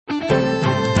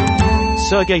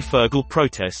Sergei Furgal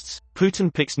protests,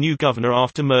 Putin picks new governor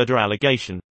after murder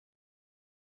allegation.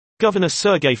 Governor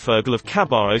Sergei Furgal of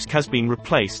Khabarovsk has been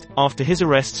replaced, after his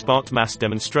arrest sparked mass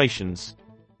demonstrations.